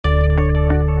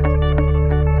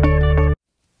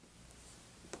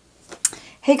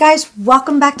Hey guys,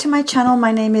 welcome back to my channel.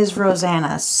 My name is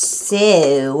Rosanna.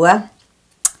 So,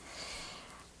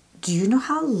 do you know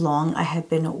how long I have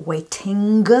been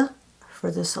waiting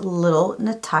for this little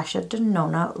Natasha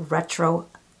Denona retro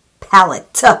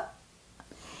palette?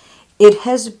 It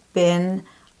has been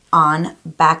on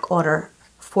back order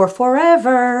for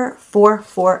forever.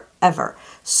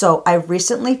 So I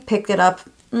recently picked it up,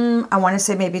 I want to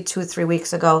say maybe 2-3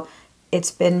 weeks ago. It's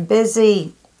been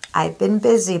busy. I've been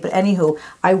busy, but anywho,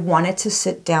 I wanted to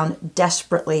sit down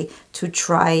desperately to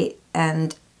try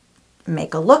and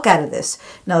make a look out of this.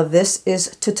 Now, this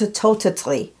is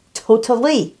totally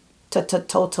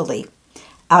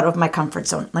out of my comfort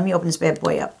zone. Let me open this bad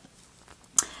boy up.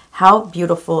 How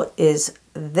beautiful is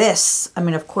this? I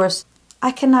mean, of course,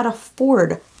 I cannot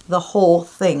afford the whole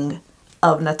thing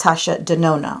of Natasha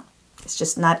Denona. It's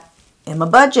just not in my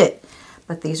budget,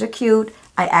 but these are cute.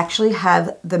 I actually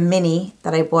have the mini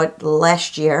that I bought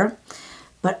last year,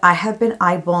 but I have been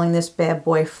eyeballing this bad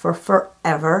boy for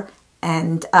forever.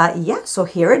 And yeah, so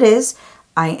here it is.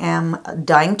 I am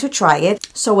dying to try it.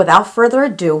 So without further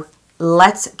ado,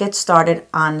 let's get started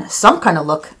on some kind of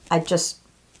look. I just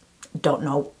don't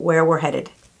know where we're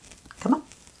headed. Come on.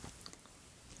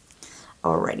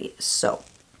 Alrighty, so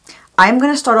I'm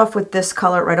going to start off with this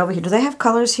color right over here. Do they have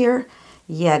colors here?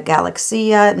 Yeah,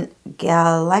 Galaxia,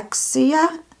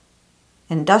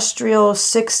 Industrial,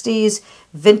 60s,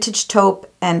 Vintage Taupe,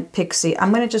 and Pixie.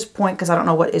 I'm going to just point because I don't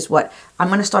know what is what. I'm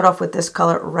going to start off with this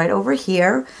color right over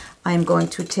here. I'm going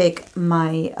to take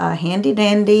my handy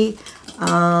dandy,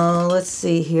 let's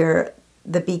see here,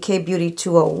 the BK Beauty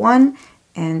 201,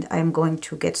 and I'm going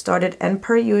to get started. And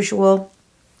per usual,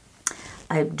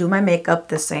 I do my makeup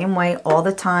the same way all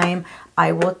the time.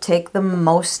 I will take the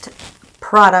most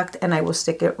product and I will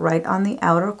stick it right on the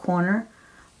outer corner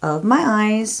of my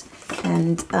eyes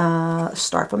and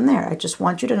start from there. I just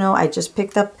want you to know I just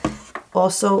picked up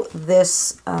also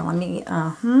this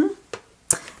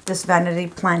this Vanity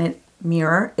Planet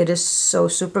mirror. It is so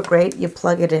super great. You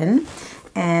plug it in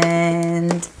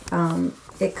and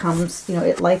it comes, you know,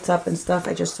 it lights up and stuff.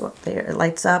 I just there, it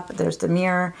lights up. There's the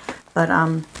mirror, but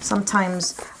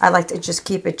sometimes I like to just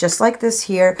keep it just like this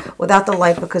here without the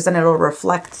light because then it'll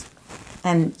reflect.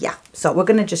 And yeah, so we're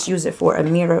going to just use it for a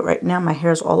mirror right now. My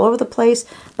hair's all over the place.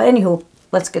 But anywho,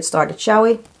 let's get started, shall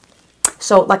we?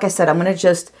 So like I said, I'm going to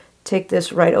just take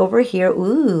this right over here.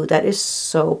 Ooh, that is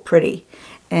so pretty.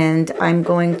 And I'm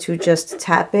going to just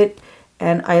tap it.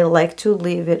 And I like to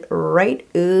leave it right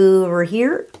over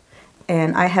here.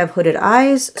 And I have hooded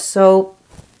eyes. So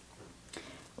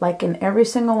like in every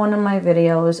single one of my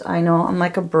videos, I know I'm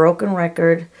like a broken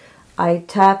record. I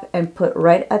tap and put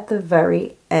right at the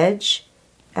very edge.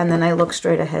 And then I look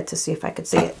straight ahead to see if I could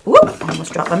see it. Whoop! I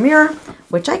almost dropped my mirror,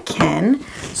 which I can.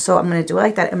 So I'm going to do it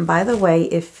like that. And by the way,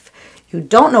 if you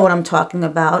don't know what I'm talking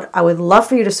about, I would love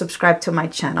for you to subscribe to my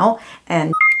channel.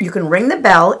 And you can ring the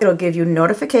bell. It'll give you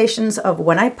notifications of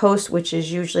when I post, which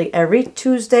is usually every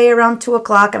Tuesday around 2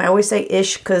 o'clock. And I always say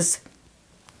ish because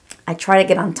I try to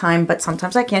get on time, but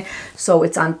sometimes I can't. So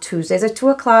it's on Tuesdays at 2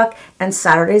 o'clock and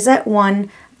Saturdays at 1.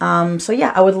 So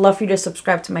yeah, I would love for you to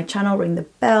subscribe to my channel, ring the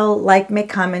bell, like, make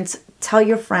comments, tell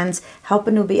your friends, help a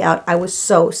newbie out. I would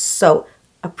so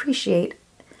appreciate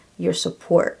your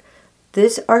support.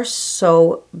 These are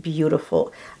so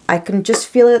beautiful. I can just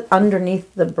feel it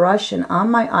underneath the brush and on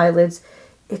my eyelids.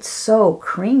 It's so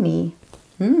creamy.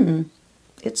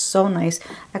 It's so nice.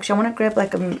 Actually, I want to grab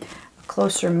like a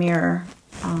closer mirror.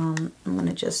 I'm going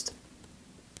to just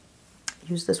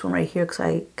use this one right here because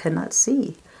I cannot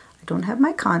see. I don't have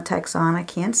my contacts on. I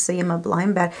can't see. I'm a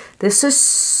blind bat. This is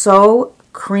so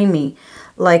creamy.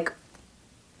 Like,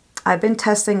 I've been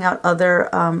testing out other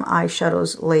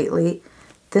eyeshadows lately.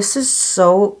 This is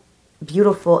so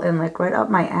beautiful and like right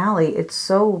up my alley. It's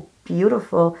so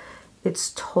beautiful.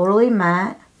 It's totally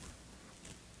matte.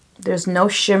 There's no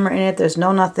shimmer in it. There's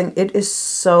no nothing. It is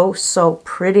so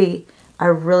pretty. I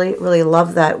really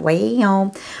love that.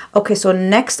 Wow. Okay, so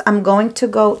next I'm going to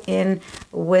go in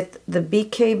with the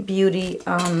BK Beauty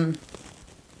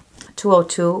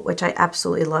 202, which I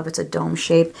absolutely love. It's a dome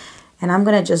shape. And I'm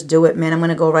going to just do it, man. I'm going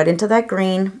to go right into that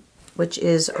green, which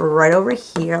is right over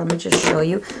here. Let me just show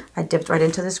you. I dipped right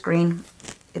into this green.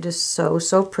 It is so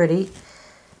pretty.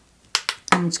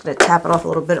 I'm just going to tap it off a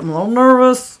little bit. I'm a little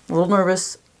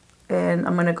nervous. And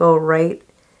I'm going to go right.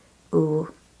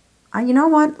 Ooh. You know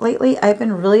what? Lately, I've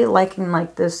been really liking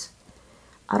like this.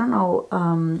 I don't know.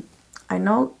 I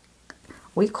know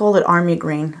we call it army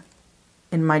green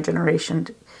in my generation.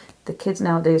 The kids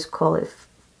nowadays call it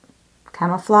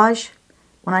camouflage.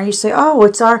 When I used to say, "Oh,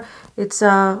 it's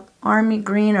army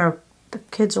green or The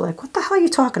kids are like, what the hell are you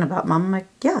talking about, Mom? I'm like,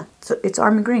 yeah, it's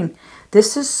army green.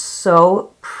 This is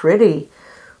so pretty.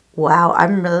 Wow,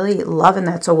 I'm really loving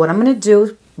that. So what I'm going to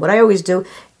do, what I always do,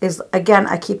 is, again,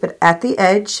 I keep it at the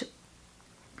edge.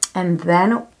 And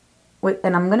then,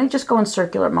 and I'm going to just go in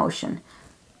circular motion.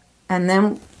 And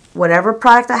then whatever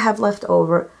product I have left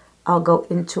over, I'll go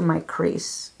into my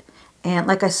crease. And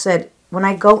like I said, when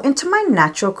I go into my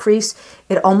natural crease,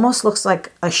 it almost looks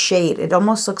like a shade. It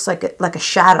almost looks like a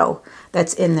shadow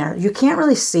that's in there. You can't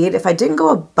really see it. If I didn't go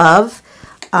above,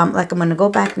 like I'm going to go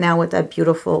back now with that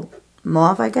beautiful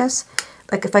mauve, I guess.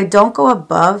 Like if I don't go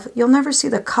above, you'll never see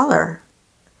the color.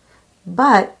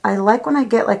 But I like when I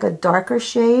get like a darker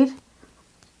shade.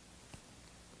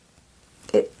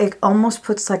 It almost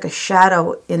puts like a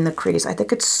shadow in the crease. I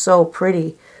think it's so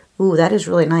pretty. Ooh, that is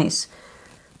really nice.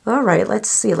 All right, let's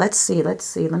see. Let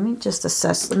me just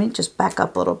assess. Let me just back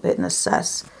up a little bit and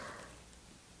assess.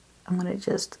 I'm going to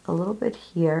just a little bit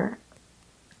here.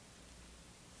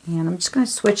 And I'm just going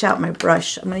to switch out my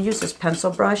brush. I'm going to use this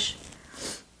pencil brush.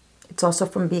 It's also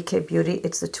from BK Beauty.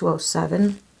 It's the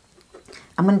 207.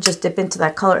 I'm going to just dip into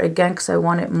that color again because I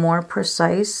want it more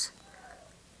precise.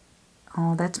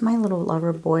 Oh, that's my little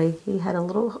lover boy. He had a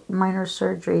little minor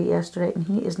surgery yesterday, and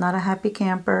he is not a happy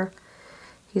camper.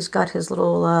 He's got his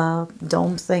little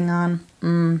dome thing on.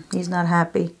 He's not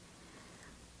happy.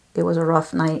 It was a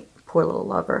rough night. Poor little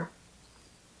lover.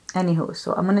 Anywho,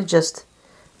 so I'm going to just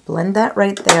blend that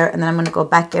right there, and then I'm going to go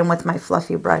back in with my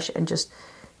fluffy brush and just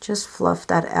fluff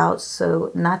that out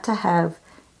so not to have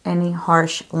any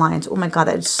harsh lines. Oh my God,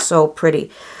 that is so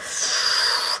pretty.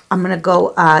 I'm going to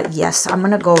go, yes, I'm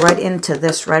going to go right into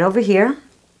this right over here.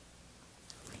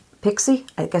 Pixie,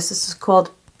 I guess this is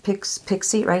called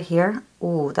Pixie right here.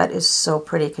 Ooh, that is so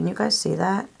pretty. Can you guys see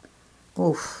that?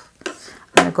 Oof. I'm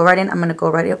going to go right in. I'm going to go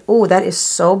right in. Ooh, that is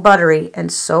so buttery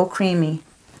and so creamy.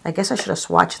 I guess I should have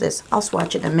swatched this. I'll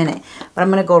swatch it in a minute. But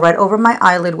I'm going to go right over my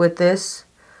eyelid with this.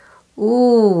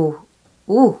 Ooh,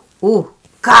 ooh, ooh.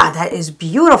 God, that is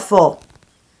beautiful.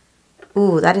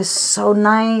 Ooh, that is so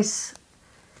nice.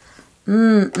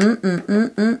 That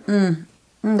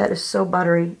is so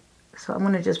buttery. So I'm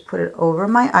going to just put it over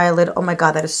my eyelid. Oh my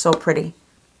God, that is so pretty.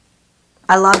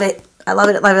 I love it. I love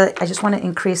it. I love it. I just want to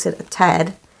increase it a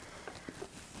tad.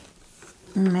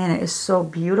 Man, it is so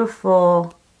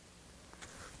beautiful.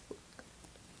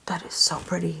 That is so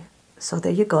pretty. So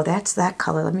there you go. That's that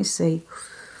color. Let me see.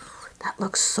 That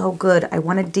looks so good. I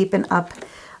want to deepen up.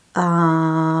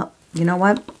 You know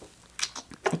what?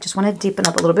 I just want to deepen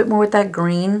up a little bit more with that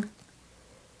green.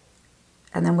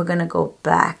 And then we're going to go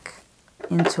back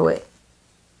into it.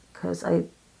 Because I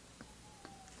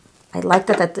like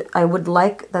that I would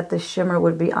like that the shimmer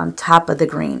would be on top of the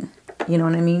green. You know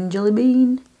what I mean, Jelly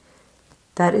Bean?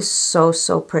 That is so,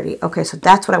 so pretty. Okay, so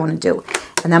that's what I want to do.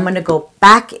 And I'm going to go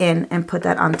back in and put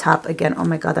that on top again. Oh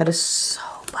my God, that is so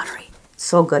buttery.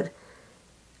 So good.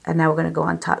 And now we're going to go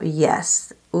on top.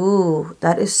 Yes. Ooh,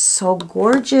 that is so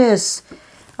gorgeous.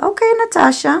 Okay,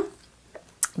 Natasha.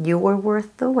 You were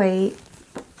worth the wait.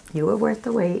 You were worth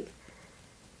the wait.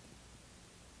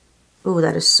 Ooh,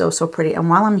 that is so, so pretty. And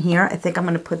while I'm here, I think I'm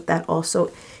going to put that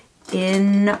also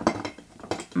in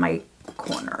my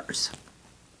corners.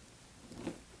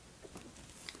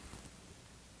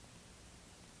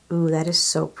 Ooh, that is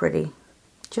so pretty.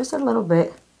 Just a little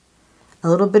bit. A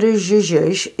little bit of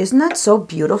zhuzh. Isn't that so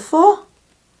beautiful?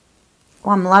 Oh,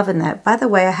 I'm loving that. By the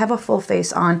way, I have a full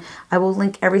face on. I will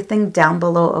link everything down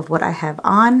below of what I have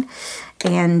on.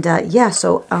 And yeah,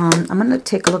 so I'm going to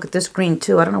take a look at this green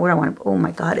too. I don't know where I want to. Oh my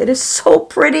God, it is so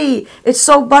pretty. It's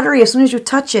so buttery as soon as you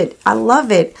touch it. I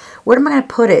love it. Where am I going to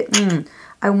put it?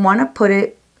 I want to put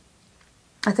it,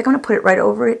 I think I'm going to put it right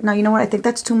over it. Now, you know what? I think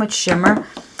that's too much shimmer.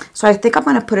 So I think I'm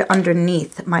going to put it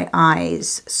underneath my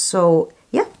eyes. So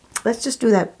yeah, let's just do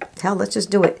that. Hell, let's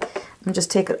just do it. And just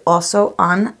take it also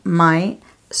on my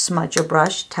smudger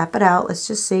brush. Tap it out. Let's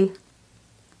just see.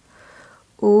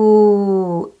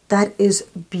 Ooh, that is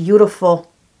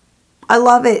beautiful. I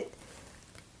love it.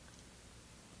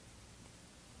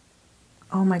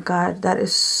 Oh my God, that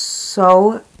is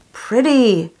so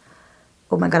pretty.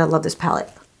 Oh my God, I love this palette.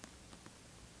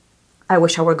 I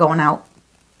wish I were going out.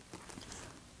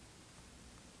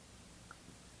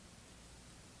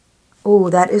 Oh,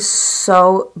 that is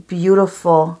so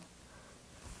beautiful.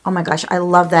 Oh my gosh, I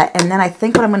love that. And then I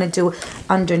think what I'm going to do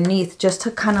underneath, just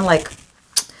to kind of like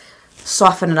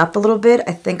soften it up a little bit,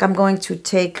 I think I'm going to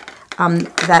take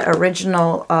that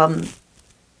original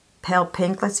pale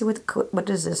pink. Let's see, what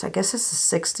is this? I guess this is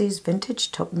 60s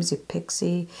vintage taupe. Let me see,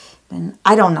 Pixie. And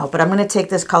I don't know, but I'm going to take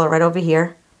this color right over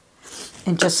here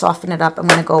and just soften it up. I'm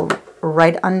going to go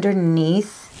right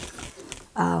underneath.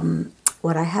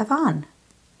 what I have on.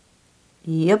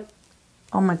 Yep.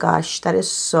 Oh my gosh, that is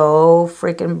so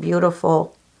freaking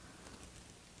beautiful.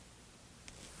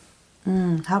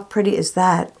 How pretty is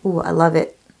that? Ooh, I love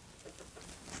it.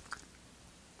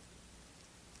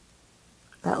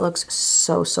 That looks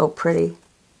so, so pretty.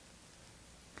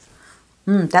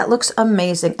 That looks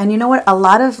amazing. And you know what? A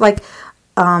lot of like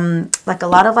a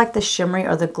lot of like the shimmery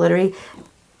or the glittery,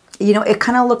 you know, it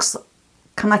kind of looks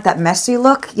kind of like that messy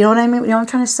look. You know what I mean? You know what I'm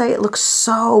trying to say? It looks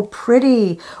so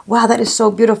pretty. Wow, that is so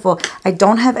beautiful. I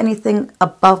don't have anything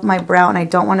above my brow, and I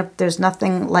don't want to, there's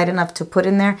nothing light enough to put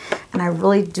in there. And I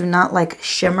really do not like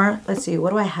shimmer. Let's see,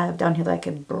 what do I have down here that I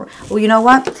can, well, you know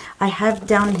what? I have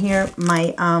down here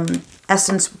my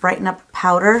Essence Brighten Up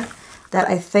powder that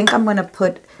I think I'm going to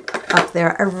put up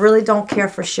there. I really don't care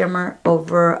for shimmer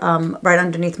over right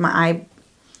underneath my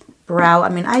eyebrow. I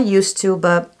mean, I used to,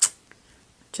 but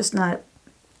just not.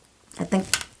 I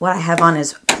think what I have on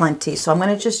is plenty. So I'm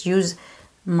going to just use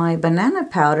my banana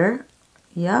powder.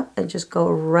 Yep, and just go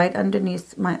right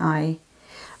underneath my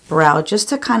eyebrow just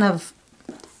to kind of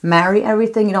marry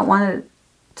everything. You don't want it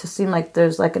to seem like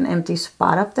there's like an empty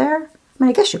spot up there. I mean,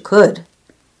 I guess you could.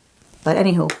 But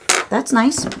anywho, that's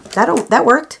nice. That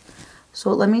worked.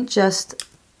 So let me just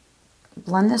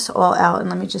blend this all out and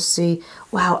let me just see.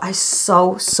 Wow, I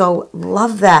so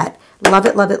love that. Love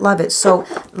it, love it, love it. So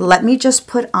let me just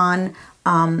put on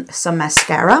some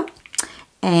mascara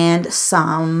and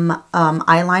some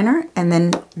eyeliner, and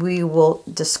then we will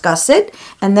discuss it,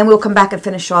 and then we'll come back and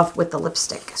finish off with the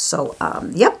lipstick. So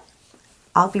yep,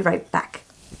 I'll be right back.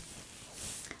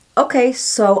 Okay,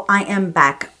 so I am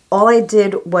back. All I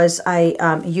did was I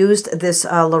used this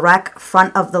Lorac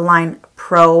Front of the Line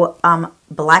Pro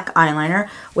black eyeliner,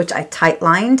 which I tight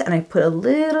lined, and I put a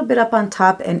little bit up on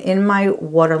top and in my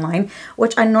waterline,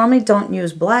 which I normally don't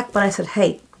use black, but I said,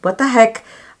 hey, what the heck?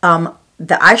 The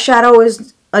eyeshadow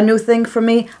is a new thing for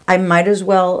me. I might as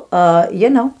well, you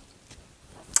know,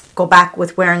 go back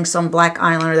with wearing some black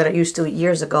eyeliner that I used to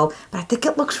years ago. But I think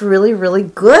it looks really, really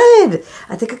good.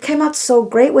 I think it came out so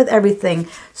great with everything.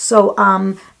 So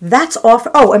that's all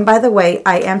for, oh, and by the way,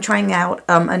 I am trying out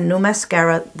a new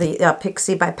mascara, the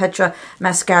Pixie by Petra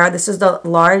mascara. This is the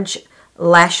large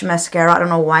lash mascara. I don't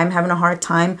know why I'm having a hard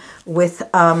time with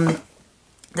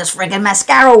this friggin'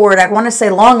 mascara word. I want to say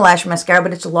long lash mascara,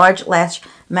 but it's large lash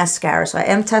mascara. So I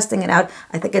am testing it out.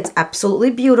 I think it's absolutely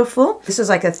beautiful. This is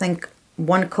like, I think,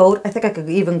 one coat. I think I could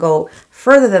even go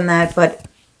further than that, but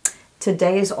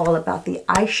today is all about the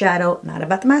eyeshadow, not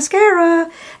about the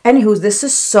mascara. Anywho, this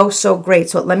is so great.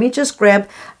 So let me just grab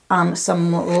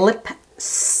some lip.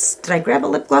 Did I grab a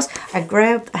lip gloss? I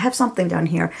have something down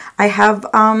here. I have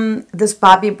this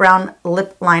Bobbi Brown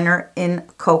lip liner in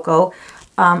Cocoa.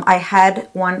 I had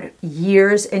one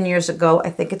years and years ago.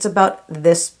 I think it's about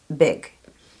this big.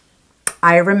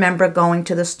 I remember going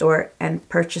to the store and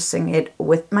purchasing it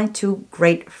with my two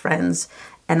great friends,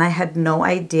 and I had no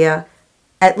idea,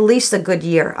 at least a good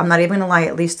year, I'm not even gonna lie,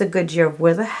 at least a good year, of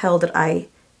where the hell did I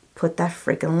put that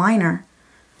freaking liner?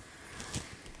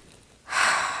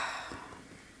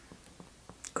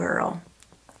 Girl,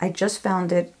 I just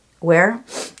found it. Where?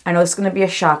 I know it's gonna be a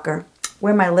shocker.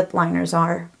 Where my lip liners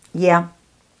are. Yeah.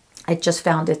 I just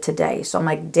found it today. So I'm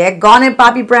like, daggone it,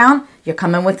 Bobbi Brown, you're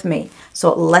coming with me.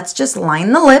 So let's just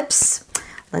line the lips.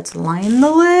 Let's line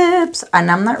the lips. And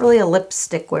I'm not really a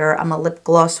lipstick wearer. I'm a lip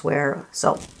gloss wearer.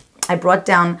 So I brought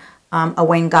down a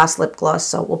Wayne Goss lip gloss.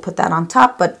 So we'll put that on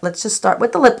top. But let's just start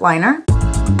with the lip liner.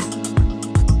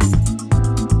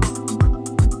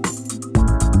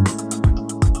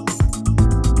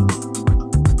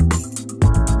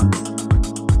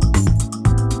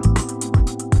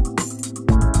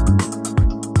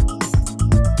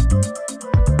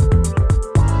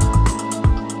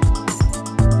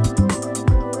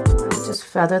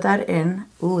 Feather that in.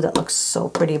 Ooh, that looks so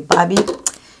pretty. Bobbi,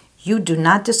 you do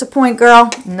not disappoint, girl.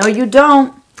 No, you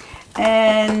don't.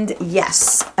 And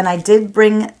yes, and I did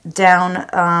bring down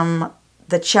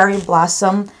the Cherry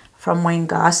Blossom from Wayne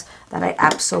Goss that I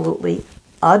absolutely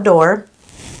adore.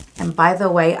 And by the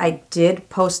way, I did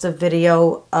post a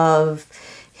video of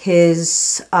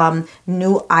his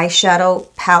new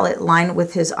eyeshadow palette line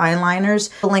with his eyeliners.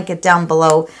 I'll link it down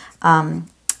below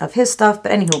of his stuff.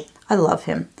 But anywho, I love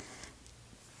him.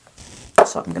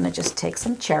 So I'm going to just take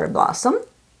some Cherry Blossom.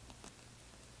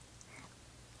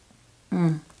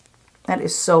 That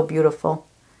is so beautiful.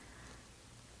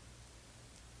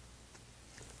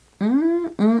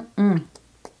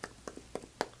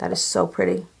 That is so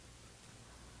pretty.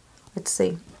 Let's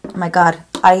see. Oh my God.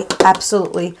 I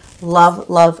absolutely love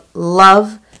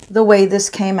the way this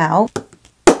came out.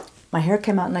 my hair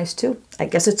came out nice too. I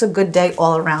guess it's a good day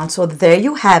all around. So there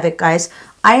you have it, guys.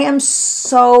 I am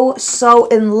so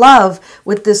in love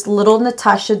with this little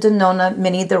Natasha Denona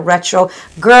mini, the retro.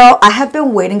 Girl, I have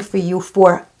been waiting for you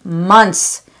for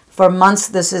months. For months,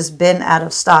 this has been out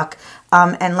of stock.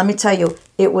 And let me tell you,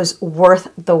 it was worth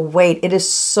the wait. It is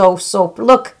so,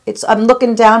 look, I'm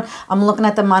looking down, I'm looking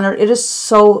at the monitor. It is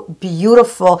so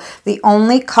beautiful. The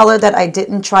only color that I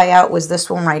didn't try out was this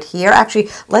one right here. Actually,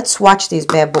 let's swatch these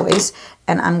bad boys.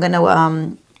 And I'm going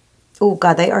to, oh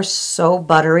God, they are so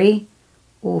buttery.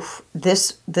 Oof,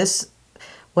 this,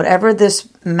 whatever this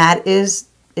matte is,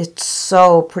 it's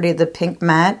so pretty. The pink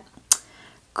matte.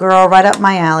 Girl, right up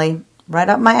my alley. Right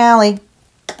up my alley.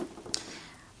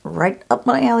 Right up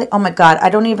my alley. Oh my God, I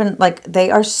don't even, like,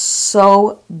 they are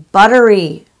so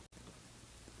buttery.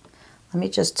 Let me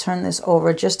just turn this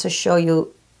over just to show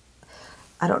you.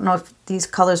 I don't know if these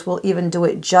colors will even do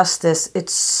it justice.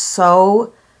 It's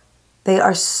so, they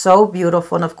are so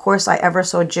beautiful. And of course, I ever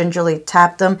so gingerly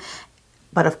tapped them.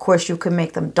 But of course, you can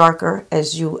make them darker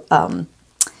as you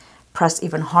press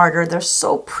even harder. They're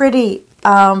so pretty.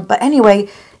 But anyway,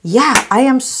 yeah, I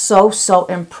am so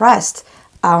impressed.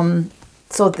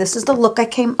 So this is the look I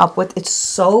came up with. It's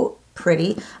so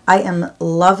pretty. I am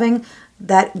loving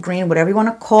that green, whatever you want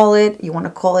to call it. You want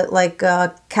to call it like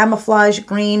camouflage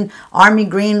green, army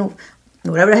green,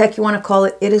 whatever the heck you want to call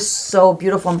it. It is so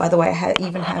beautiful. And by the way, I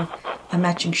even have a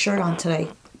matching shirt on today.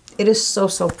 It is so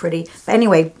pretty. But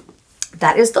anyway,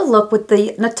 that is the look with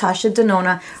the Natasha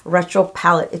Denona Retro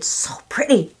Palette. It's so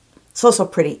pretty. So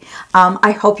pretty.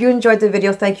 I hope you enjoyed the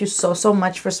video. Thank you so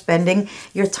much for spending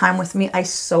your time with me. I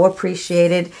so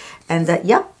appreciate it. And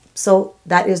yep, so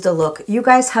that is the look. You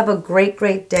guys have a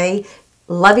great day.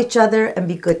 Love each other and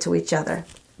be good to each other.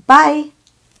 Bye.